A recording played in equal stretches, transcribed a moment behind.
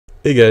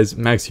Hey guys,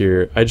 Max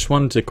here. I just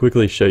wanted to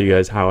quickly show you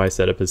guys how I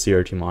set up a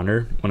CRT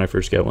monitor when I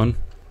first get one.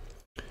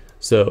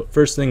 So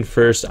first thing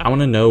first, I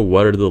want to know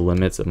what are the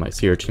limits of my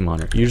CRT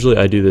monitor. Usually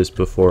I do this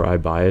before I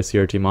buy a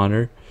CRT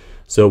monitor.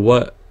 So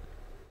what,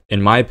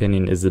 in my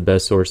opinion, is the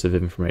best source of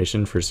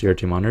information for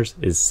CRT monitors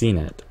is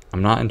CNET.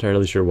 I'm not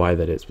entirely sure why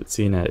that is, but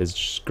CNET is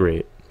just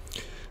great.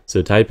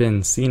 So type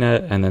in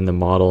CNET and then the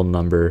model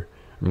number,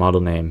 or model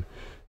name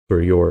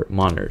for your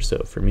monitor.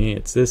 So for me,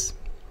 it's this.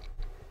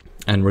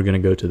 And we're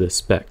going to go to the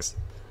specs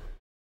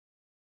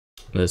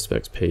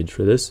page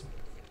for this,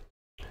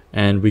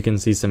 and we can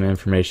see some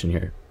information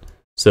here.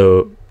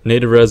 So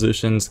native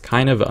resolution's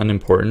kind of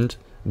unimportant,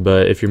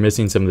 but if you're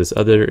missing some of this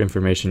other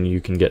information, you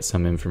can get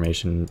some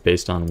information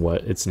based on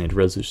what its native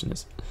resolution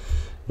is.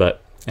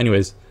 But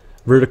anyways,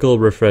 vertical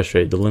refresh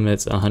rate, the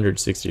limit's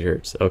 160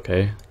 Hertz.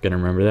 Okay, gonna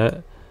remember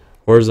that.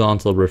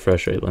 Horizontal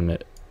refresh rate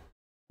limit,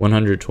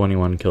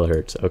 121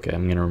 kilohertz. Okay,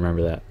 I'm gonna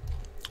remember that.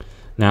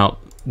 Now,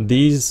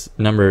 these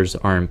numbers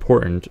are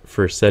important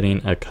for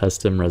setting a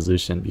custom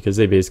resolution because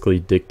they basically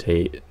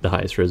dictate the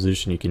highest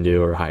resolution you can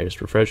do or highest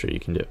refresh rate you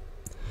can do.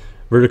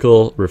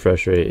 Vertical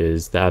refresh rate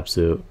is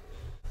the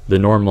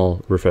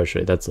normal refresh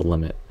rate, that's the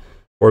limit.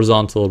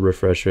 Horizontal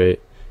refresh rate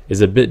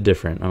is a bit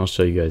different, and I'll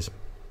show you guys.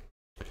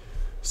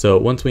 So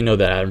once we know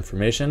that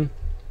information,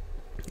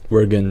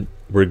 we're going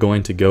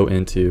to go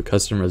into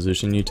custom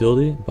resolution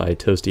utility by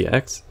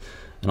byToastyX,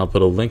 and I'll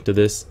put a link to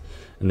this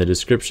in the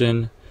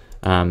description.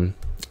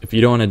 If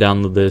you don't want to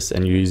download this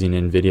and you're using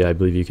NVIDIA, I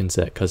believe you can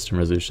set custom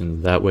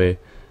resolutions that way,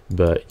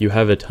 but you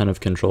have a ton of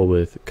control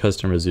with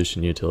custom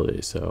resolution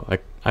utility, so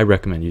I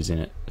recommend using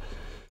it.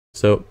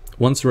 So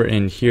once we're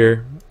in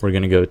here, we're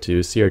going to go to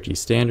CRT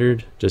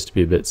standard, just to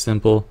be a bit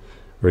simple.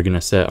 We're going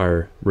to set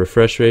our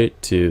refresh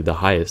rate to the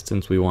highest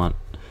since we want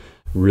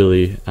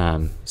really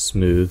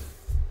smooth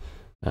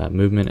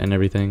movement and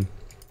everything.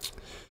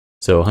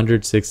 So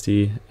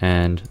 160,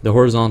 and the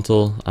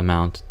horizontal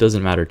amount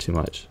doesn't matter too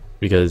much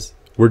because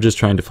we're just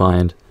trying to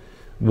find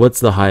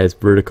what's the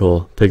highest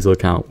vertical pixel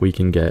count we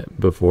can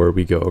get before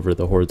we go over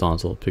the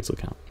horizontal pixel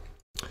count,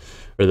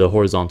 or the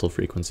horizontal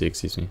frequency,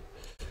 excuse me.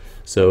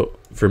 So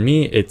for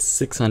me, it's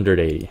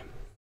 680.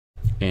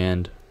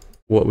 And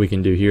what we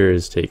can do here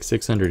is take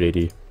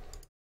 680,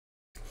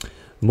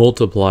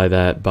 multiply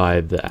that by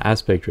the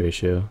aspect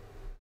ratio,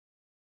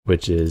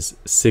 which is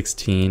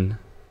 16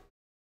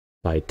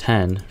 by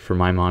 10 for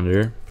my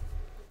monitor.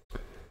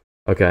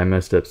 Okay, I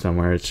messed up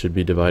somewhere. It should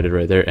be divided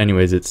right there.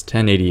 Anyways, it's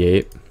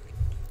 1088,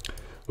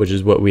 which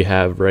is what we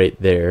have right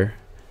there.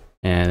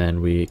 And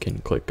then we can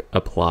click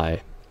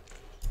apply.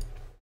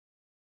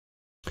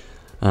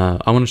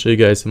 I want to show you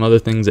guys some other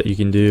things that you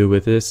can do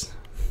with this.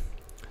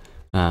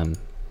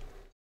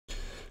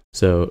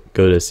 So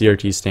go to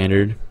CRT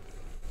standard,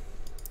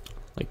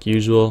 like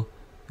usual.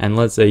 And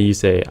let's say you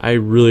say, I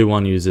really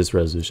want to use this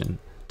resolution,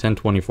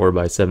 1024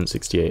 by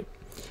 768.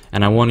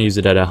 And I want to use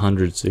it at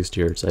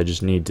 160 Hertz. I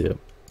just need to.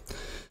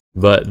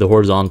 But the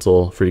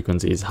horizontal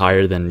frequency is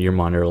higher than your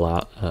monitor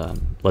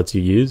lets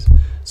you use.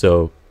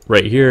 So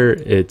right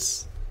here,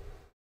 it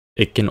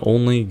can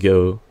only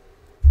go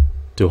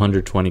to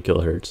 120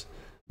 kilohertz,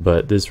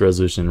 but this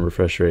resolution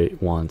refresh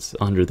rate wants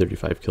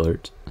 135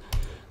 kilohertz.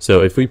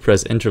 So if we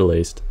press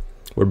interlaced,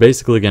 we're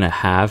basically going to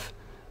have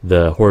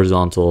the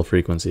horizontal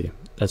frequency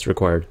that's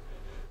required.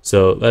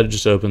 So that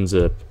just opens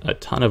up a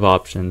ton of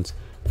options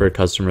for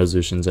custom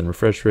resolutions and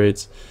refresh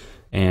rates.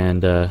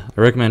 And I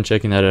recommend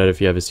checking that out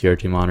if you have a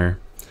CRT monitor.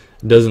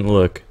 It doesn't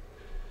look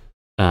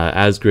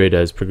as great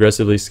as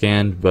progressively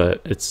scanned, but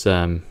it's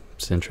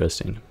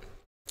interesting.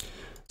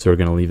 So we're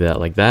going to leave that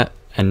like that.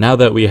 And now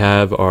that we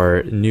have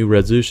our new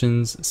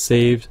resolutions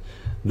saved,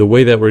 the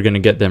way that we're going to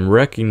get them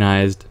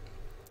recognized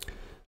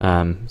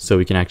so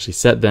we can actually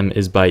set them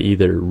is by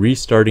either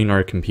restarting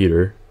our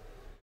computer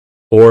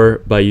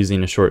or by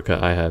using a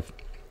shortcut I have.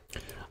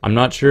 I'm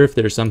not sure if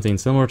there's something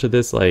similar to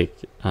this like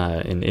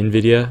in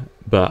NVIDIA,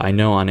 but I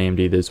know on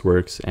AMD this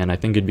works, and I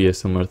think it'd be a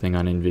similar thing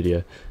on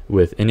NVIDIA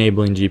with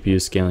enabling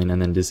GPU scaling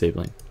and then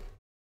disabling.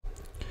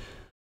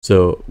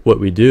 So what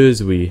we do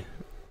is we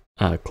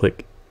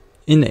click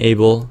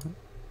enable.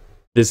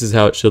 This is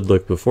how it should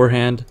look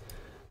beforehand.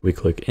 We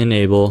click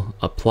enable,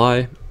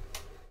 apply,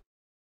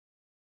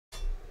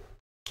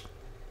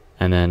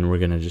 and then we're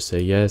going to just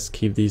say yes,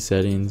 keep these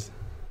settings.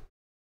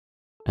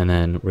 And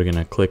then we're going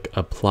to click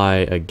apply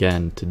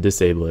again to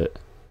disable it.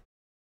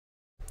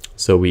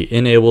 So we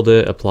enabled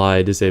it,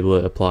 apply, disable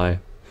it, apply,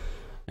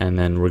 and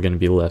then we're going to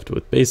be left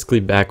with basically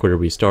back where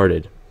we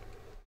started.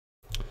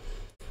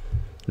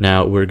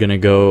 Now we're going to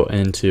go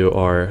into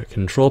our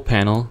control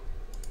panel,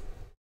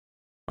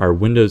 our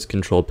Windows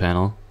control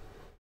panel,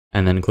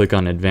 and then click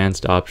on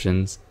advanced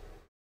options,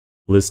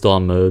 list all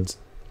modes,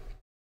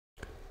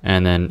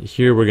 and then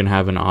here we're going to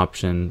have an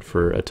option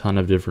for a ton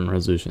of different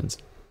resolutions.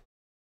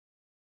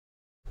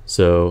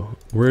 So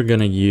we're going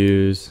to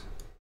use,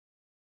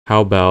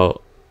 how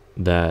about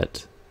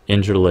that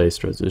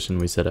interlaced resolution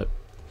we set up.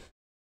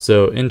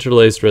 So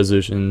interlaced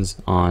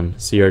resolutions on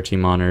CRT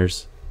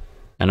monitors,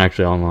 and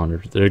actually all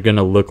monitors, they're going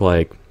to look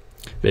like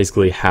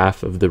basically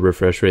half of the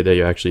refresh rate that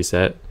you actually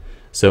set.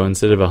 So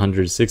instead of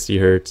 160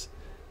 hertz,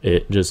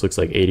 it just looks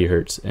like 80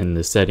 hertz in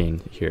the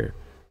setting here,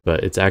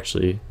 but it's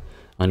actually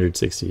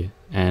 160.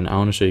 And I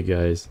want to show you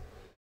guys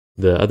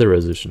the other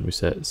resolution we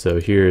set. So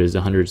here is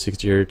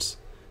 160 hertz,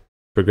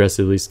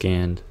 progressively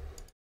scanned,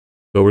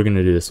 but we're going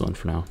to do this one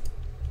for now.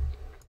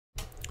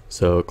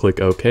 So click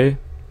OK,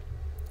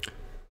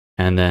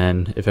 and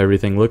then if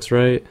everything looks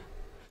right, you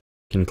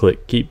can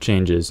click Keep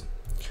Changes.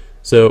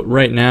 So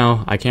right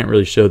now, I can't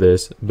really show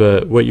this,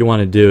 but what you want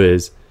to do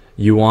is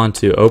you want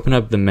to open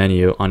up the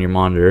menu on your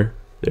monitor.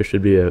 There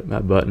should be a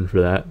button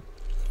for that.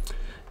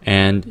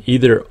 And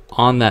either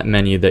on that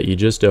menu that you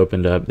just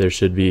opened up, there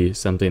should be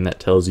something that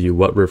tells you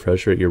what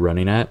refresh rate you're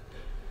running at.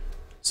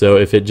 So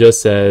if it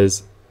just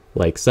says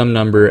like some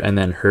number and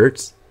then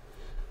hertz,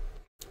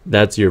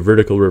 that's your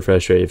vertical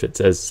refresh rate. If it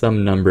says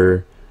some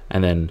number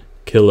and then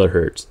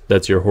kilohertz,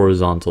 that's your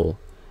horizontal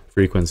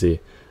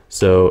frequency.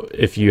 So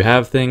if you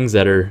have things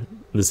that are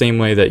the same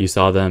way that you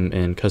saw them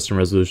in custom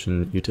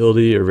resolution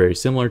utility or very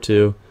similar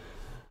to,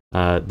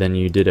 then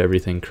you did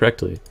everything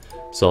correctly.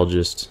 So I'll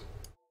just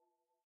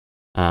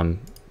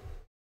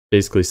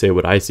basically say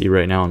what I see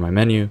right now on my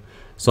menu.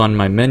 So on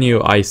my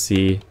menu, I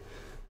see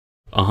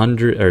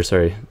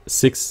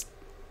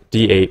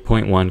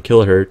 68.1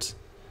 kilohertz,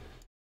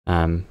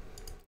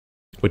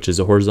 which is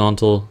a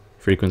horizontal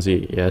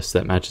frequency. Yes,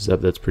 that matches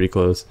up. That's pretty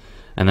close.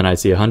 And then I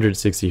see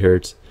 160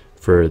 hertz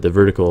for the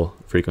vertical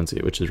frequency,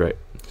 which is right.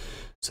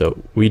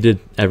 So we did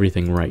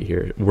everything right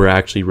here. We're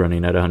actually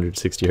running at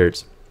 160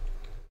 hertz.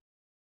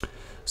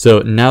 So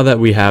now that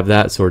we have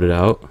that sorted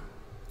out,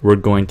 we're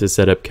going to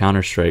set up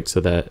Counter-Strike so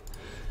that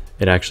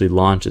it actually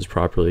launches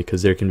properly,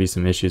 because there can be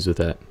some issues with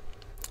that.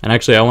 And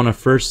actually, I want to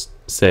first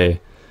say,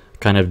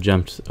 kind of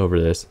jumped over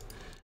this,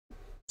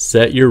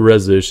 set your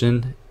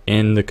resolution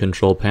in the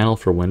control panel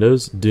for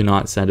Windows. Do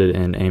not set it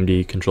in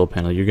AMD control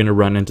panel. You're going to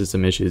run into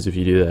some issues if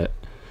you do that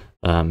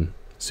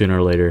sooner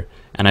or later.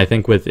 And I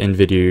think with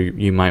NVIDIA,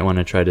 you might want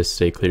to try to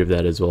stay clear of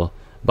that as well.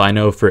 But I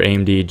know for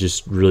AMD,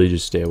 just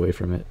stay away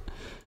from it.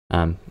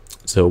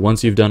 So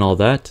once you've done all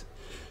that,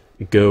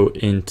 go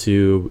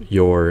into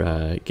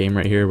your game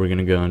right here. We're going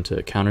to go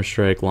into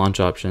Counter-Strike launch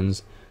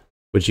options,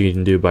 which you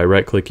can do by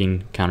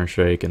right-clicking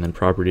Counter-Strike and then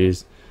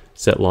properties,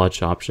 set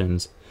launch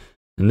options.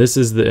 And this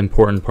is the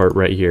important part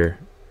right here.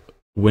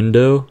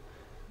 Window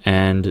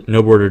and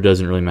no border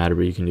doesn't really matter,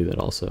 but you can do that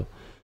also.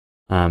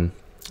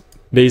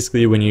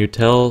 Basically, when you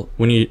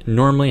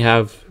normally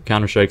have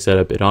Counter-Strike set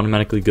up, it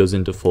automatically goes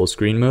into full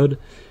screen mode.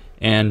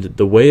 And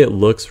the way it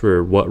looks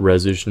for what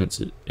resolution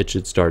it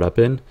should start up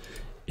in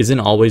isn't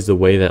always the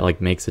way that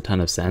like makes a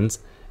ton of sense.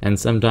 And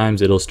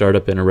sometimes it'll start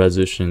up in a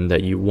resolution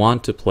that you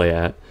want to play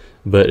at,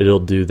 but it'll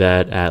do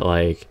that at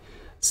like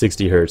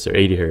 60 hertz or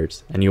 80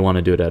 hertz, and you want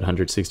to do it at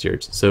 160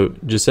 hertz. So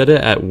just set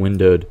it at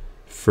windowed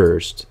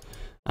first.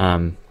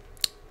 And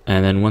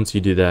then once you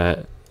do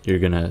that, you're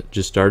gonna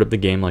just start up the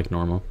game like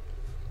normal.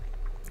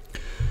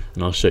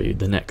 And I'll show you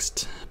the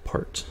next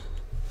part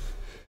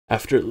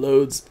after it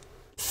loads.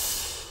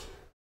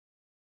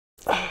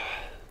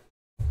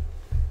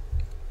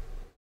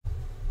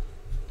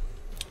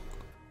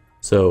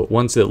 So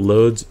once it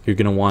loads, you're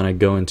going to want to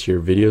go into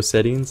your video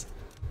settings.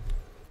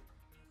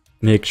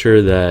 Make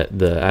sure that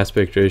the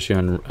aspect ratio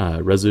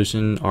and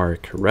resolution are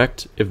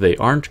correct. If they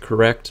aren't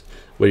correct,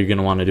 what you're going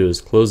to want to do is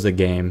close the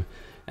game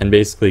and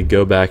basically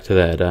go back to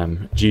that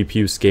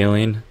GPU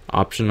scaling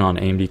option on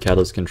AMD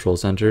Catalyst Control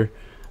Center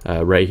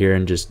right here,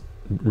 and just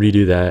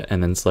redo that,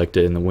 and then select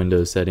it in the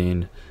Windows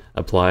setting,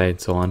 apply, and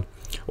so on.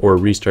 Or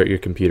restart your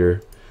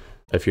computer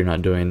if you're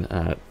not doing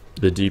the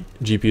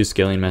GPU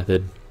scaling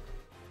method.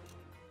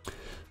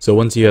 So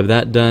once you have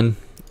that done,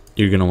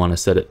 you're going to want to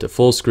set it to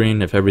full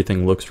screen if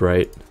everything looks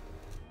right.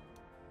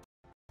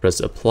 Press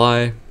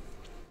apply,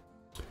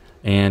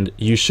 and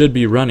you should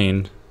be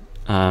running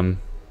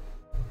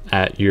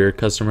at your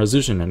custom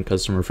resolution and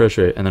custom refresh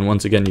rate. And then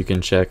once again, you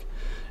can check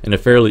in a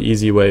fairly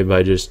easy way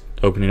by just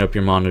opening up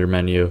your monitor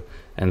menu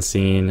and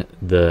seeing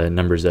the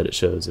numbers that it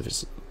shows.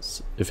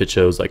 If it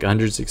shows like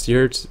 160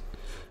 hertz,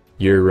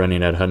 you're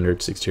running at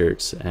 160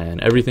 hertz, and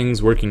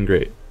everything's working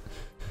great.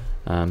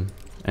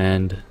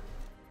 And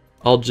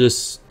I'll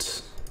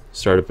just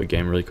start up a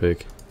game really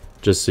quick,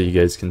 just so you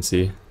guys can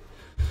see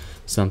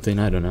something.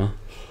 I don't know.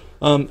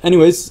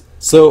 Anyways,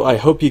 so I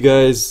hope you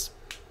guys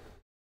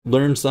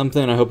learned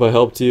something. I hope I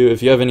helped you.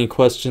 If you have any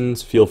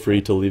questions, feel free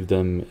to leave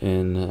them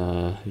in,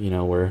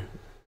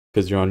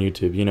 because you're on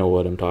YouTube, you know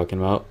what I'm talking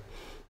about.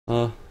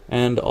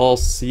 And I'll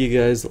see you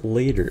guys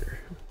later.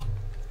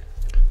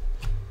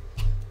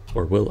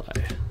 Or will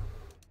I?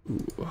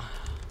 Ooh.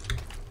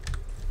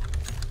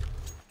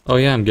 Oh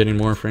yeah, I'm getting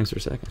more frames per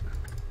second.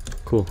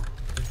 Cool.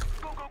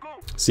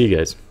 See you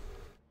guys.